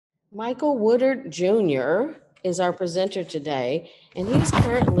Michael Woodward Jr. is our presenter today, and he's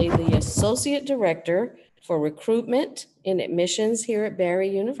currently the Associate Director for Recruitment and Admissions here at Barry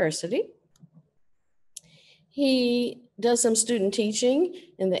University. He does some student teaching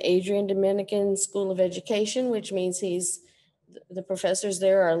in the Adrian Dominican School of Education, which means the professors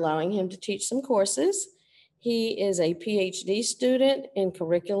there are allowing him to teach some courses. He is a PhD student in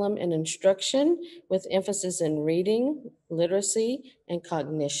curriculum and instruction with emphasis in reading, literacy, and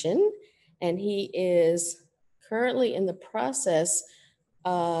cognition. And he is currently in the process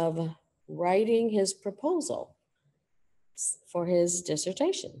of writing his proposal for his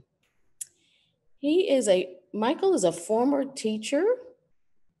dissertation. Michael is a former teacher.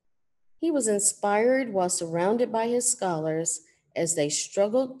 He was inspired while surrounded by his scholars as they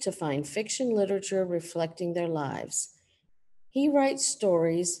struggled to find fiction literature reflecting their lives. He writes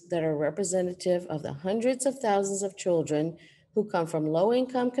stories that are representative of the hundreds of thousands of children who come from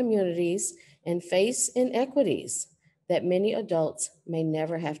low-income communities and face inequities that many adults may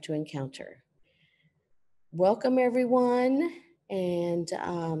never have to encounter. Welcome, everyone, and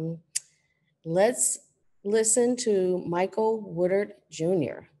let's listen to Michael Woodward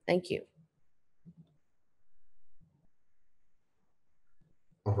Jr. Thank you.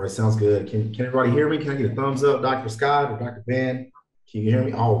 All right, sounds good. Can everybody hear me? Can I get a thumbs up, Dr. Scott or Dr. Ben? Can you hear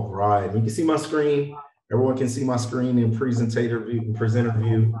me? All right. You can see my screen. Everyone can see my screen in presenter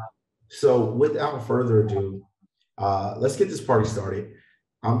view. So without further ado, let's get this party started.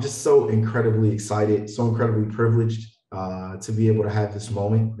 I'm just so incredibly excited, so incredibly privileged to be able to have this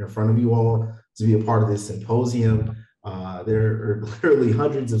moment in front of you all, to be a part of this symposium. There are literally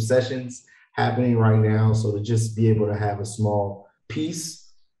hundreds of sessions happening right now. So to just be able to have a small piece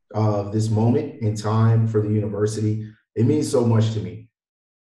of this moment in time for the university, it means so much to me.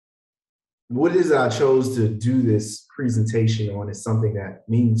 What it is that I chose to do this presentation on is something that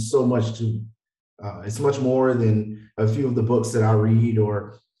means so much to me. It's much more than a few of the books that I read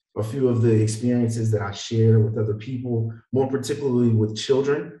or a few of the experiences that I share with other people, more particularly with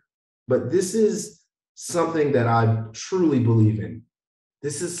children. But this is something that I truly believe in.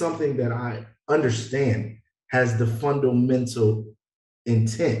 This is something that I understand has the fundamental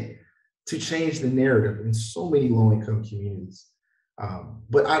intent to change the narrative in so many low-income communities.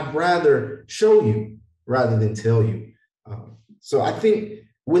 But I'd rather show you rather than tell you. So I think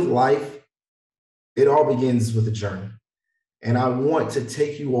with life, it all begins with a journey. And I want to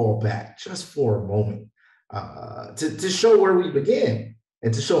take you all back just for a moment to show where we began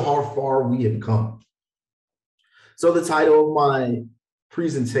and to show how far we have come. So the title of my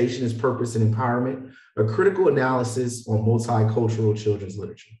presentation is Purpose and Empowerment, a critical analysis on multicultural children's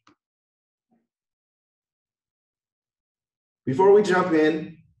literature. Before we jump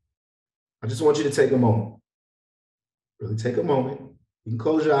in, I just want you to take a moment. Really take a moment. You can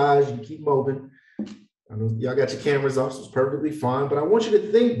close your eyes, you can keep them open. I know y'all got your cameras off, so it's perfectly fine, but I want you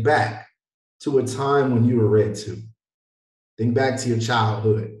to think back to a time when you were read to. Think back to your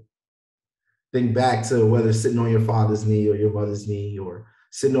childhood. Think back to whether sitting on your father's knee or your mother's knee or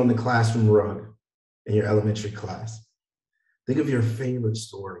sitting on the classroom rug in your elementary class. Think of your favorite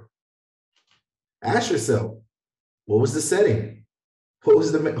story. Ask yourself, what was the setting? Who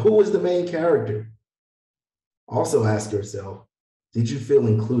was the main character? Also ask yourself, did you feel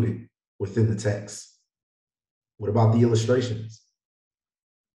included within the text? What about the illustrations?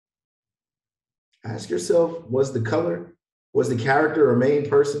 Ask yourself, was the character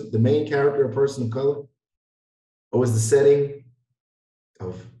the main character a person of color? Or was the setting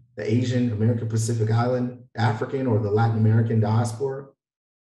of the Asian, American Pacific Island, African, or the Latin American diaspora?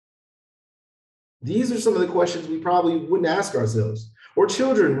 These are some of the questions we probably wouldn't ask ourselves, or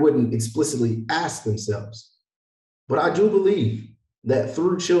children wouldn't explicitly ask themselves. But I do believe that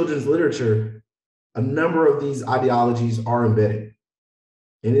through children's literature, a number of these ideologies are embedded.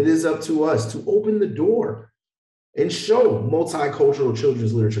 And it is up to us to open the door and show multicultural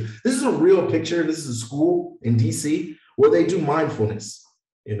children's literature. This is a real picture. This is a school in DC where they do mindfulness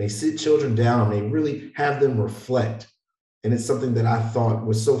and they sit children down. They really have them reflect. And it's something that I thought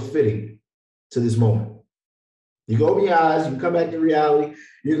was so fitting to this moment. You go open your eyes, you can come back to reality.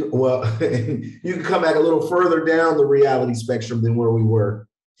 You can come back a little further down the reality spectrum than where we were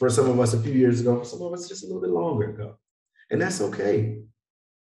for some of us a few years ago, for some of us just a little bit longer ago. And that's okay.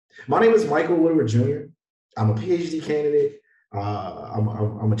 My name is Michael Woodward Jr. I'm a PhD candidate.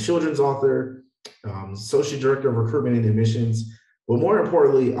 I'm a children's author, associate director of recruitment and admissions. But more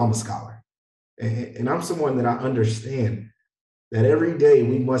importantly, I'm a scholar. And I'm someone that I understand that every day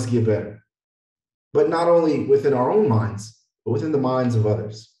we must get better. But not only within our own minds, but within the minds of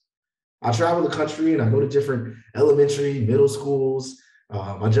others. I travel the country and I go to different elementary, middle schools,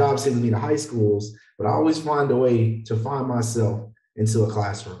 My job sends me to high schools, but I always find a way to find myself into a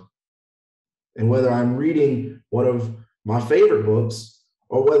classroom. And whether I'm reading one of my favorite books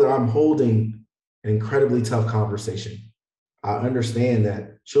or whether I'm holding an incredibly tough conversation, I understand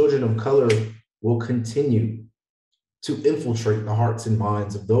that children of color will continue to infiltrate the hearts and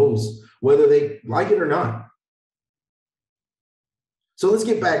minds of those, whether they like it or not. So let's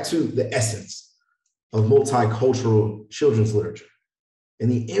get back to the essence of multicultural children's literature and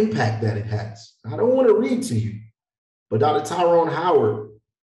the impact that it has. I don't want to read to you, but Dr. Tyrone Howard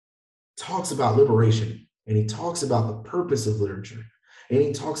talks about liberation, and he talks about the purpose of literature, and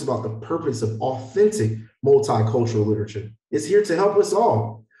he talks about the purpose of authentic multicultural literature. It's here to help us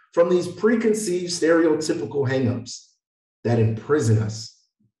all from these preconceived stereotypical hangups that imprison us.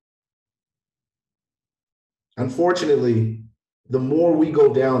 Unfortunately, the more we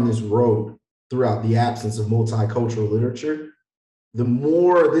go down this road throughout the absence of multicultural literature, the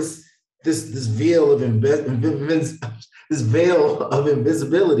more this veil of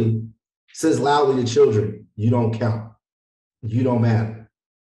invisibility says loudly to children, you don't count, you don't matter.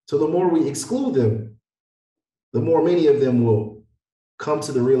 So the more we exclude them, the more many of them will come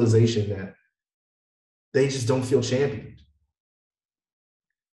to the realization that they just don't feel championed.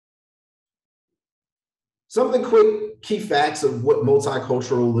 Some of the quick key facts of what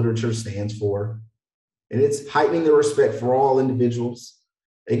multicultural literature stands for, and it's heightening the respect for all individuals,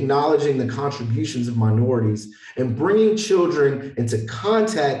 acknowledging the contributions of minorities, and bringing children into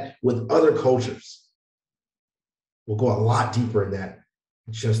contact with other cultures. We'll go a lot deeper in that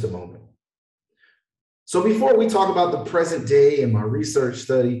in just a moment. So before we talk about the present day and my research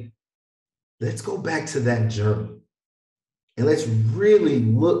study, let's go back to that journey. And let's really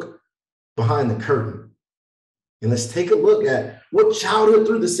look behind the curtain. And let's take a look at what childhood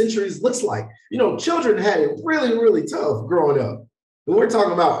through the centuries looks like. You know, children had it really, really tough growing up. And we're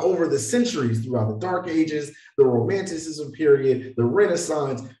talking about over the centuries, throughout the Dark Ages, the Romanticism period, the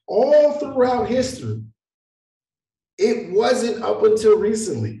Renaissance, all throughout history. It wasn't up until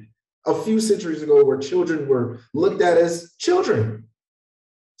recently, a few centuries ago, where children were looked at as children.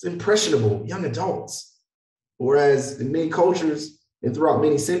 It's impressionable, young adults. Whereas in many cultures and throughout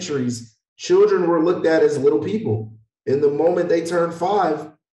many centuries, children were looked at as little people. And the moment they turned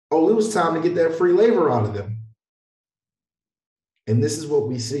 5, oh, it was time to get that free labor out of them. And this is what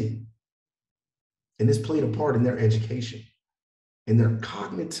we see. And this played a part in their education, in their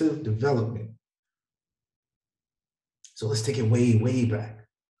cognitive development. So let's take it way back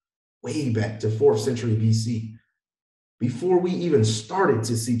to 4th century BC. Before we even started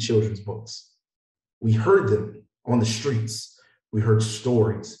to see children's books, we heard them on the streets. We heard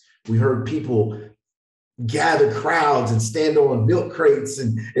stories. We heard people gather crowds and stand on milk crates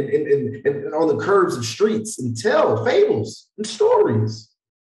and on the curbs of streets and tell fables and stories.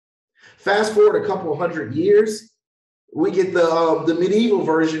 Fast forward a couple hundred years, we get the medieval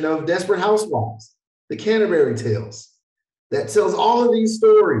version of Desperate Housewives, the Canterbury Tales, that tells all of these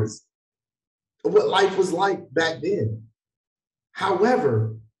stories of what life was like back then.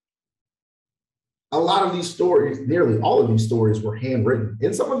 However, a lot of these stories, nearly all of these stories, were handwritten.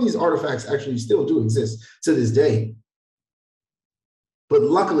 And some of these artifacts actually still do exist to this day. But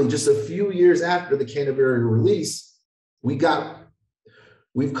luckily, just a few years after the Canterbury release, we've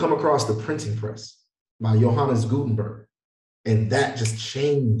come across the printing press by Johannes Gutenberg. And that just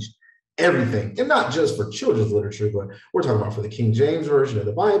changed everything. And not just for children's literature, but we're talking about for the King James Version of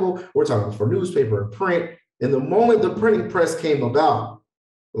the Bible. We're talking about for newspaper and print. And the moment the printing press came about,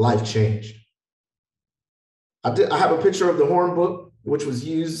 life changed. I have a picture of the horn book, which was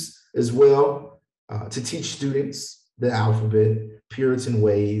used as well to teach students the alphabet, Puritan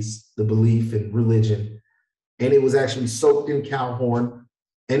ways, the belief in religion. And it was actually soaked in cow horn,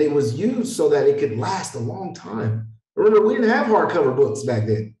 and it was used so that it could last a long time. Remember, we didn't have hardcover books back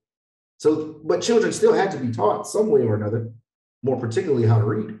then. But children still had to be taught some way or another, more particularly how to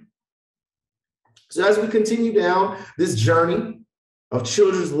read. So as we continue down this journey of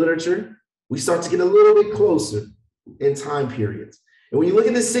children's literature, we start to get a little bit closer in time periods. And when you look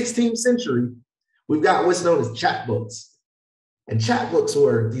at the 16th century, we've got what's known as chapbooks. And chapbooks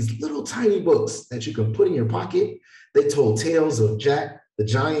were these little tiny books that you could put in your pocket. They told tales of Jack the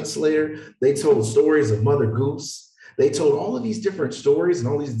Giant Slayer. They told stories of Mother Goose. They told all of these different stories and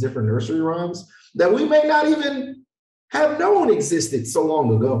all these different nursery rhymes that we may not even have known existed so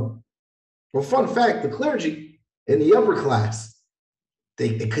long ago. Well, fun fact, the clergy and the upper class,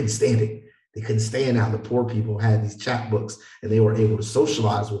 they couldn't stand it. They couldn't stand how the poor people had these chapbooks and they were able to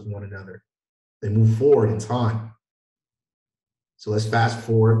socialize with one another. They moved forward in time. So let's fast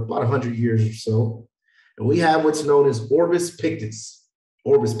forward about 100 years or so. And we have what's known as Orbis Pictus.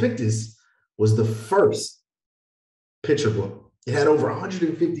 Orbis Pictus was the first picture book. It had over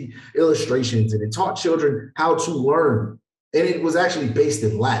 150 illustrations, and it taught children how to learn. And it was actually based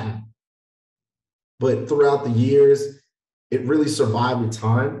in Latin. But throughout the years, it really survived the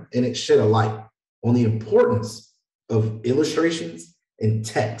time, and it shed a light on the importance of illustrations and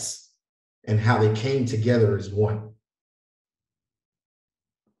text and how they came together as one.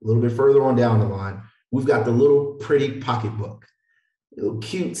 A little bit further on down the line, we've got the little pretty pocketbook, a little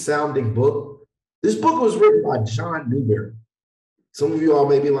cute sounding book. This book was written by John Newbery. Some of you all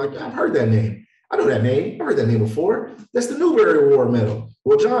may be like, I've heard that name. I know that name. I've heard that name before. That's the Newbery Award medal.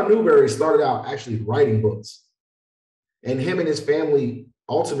 Well, John Newbery started out actually writing books, and him and his family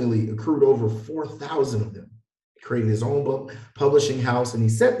ultimately accrued over 4,000 of them. He created his own book publishing house, and he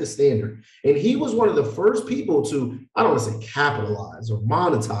set the standard. And he was one of the first people to, I don't want to say capitalize or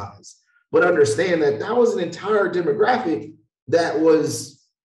monetize, but understand that that was an entire demographic that was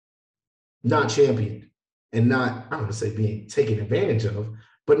not championed and not, I don't want to say being taken advantage of,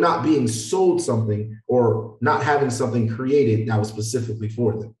 but not being sold something or not having something created that was specifically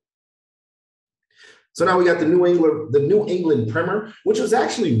for them. So now we got the New England Primer, which was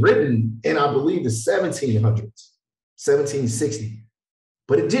actually written in, I believe, the 1700s, 1760.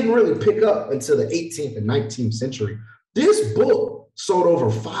 But it didn't really pick up until the 18th and 19th century. This book sold over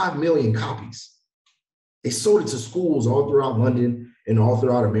 5 million copies. They sold it to schools all throughout London and all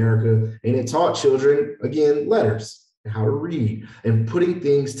throughout America. And it taught children, again, letters and how to read and putting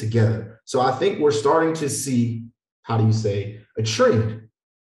things together. So I think we're starting to see, how do you say, a trend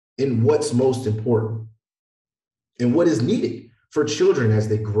in what's most important and what is needed for children as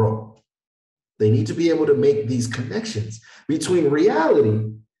they grow. They need to be able to make these connections between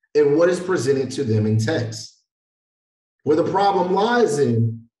reality and what is presented to them in text. Where the problem lies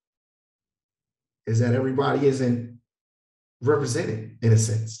in is that everybody isn't represented in a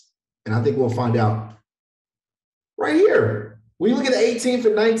sense. And I think we'll find out right here. We look at the 18th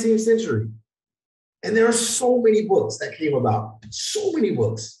and 19th century, and there are so many books that came about, so many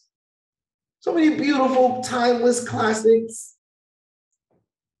books. So many beautiful, timeless classics.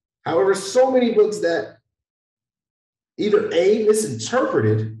 However, so many books that either A,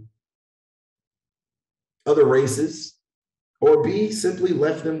 misinterpreted other races, or B, simply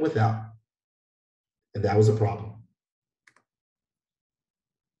left them without. And that was a problem.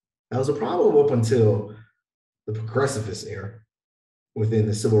 That was a problem up until the progressivist era, within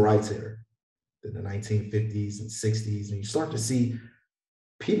the civil rights era, in the 1950s and 60s, and you start to see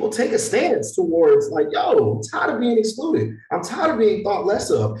people take a stance towards like, yo, I'm tired of being excluded. I'm tired of being thought less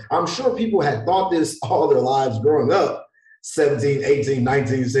of. I'm sure people had thought this all their lives growing up, 17th, 18th,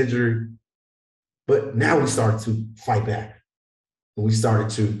 19th century. But now we start to fight back. We started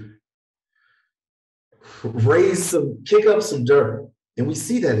to kick up some dirt. And we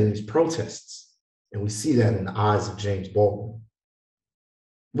see that in these protests. And we see that in the eyes of James Baldwin.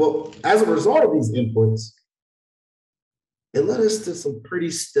 Well, as a result of these inputs, it led us to some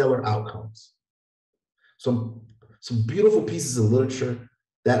pretty stellar outcomes. Some beautiful pieces of literature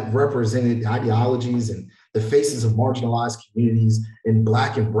that represented ideologies and the faces of marginalized communities in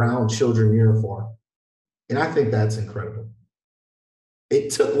Black and brown children uniform. And I think that's incredible.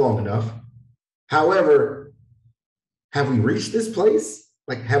 It took long enough. However, have we reached this place?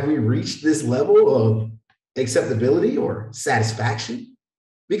 Like, have we reached this level of acceptability or satisfaction?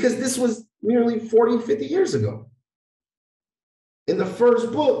 Because this was nearly 40, 50 years ago. In the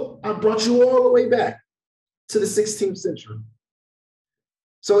first book, I brought you all the way back to the 16th century.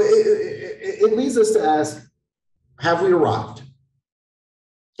 So it leads us to ask, have we arrived?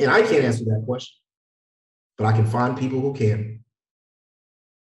 And I can't answer that question, but I can find people who can.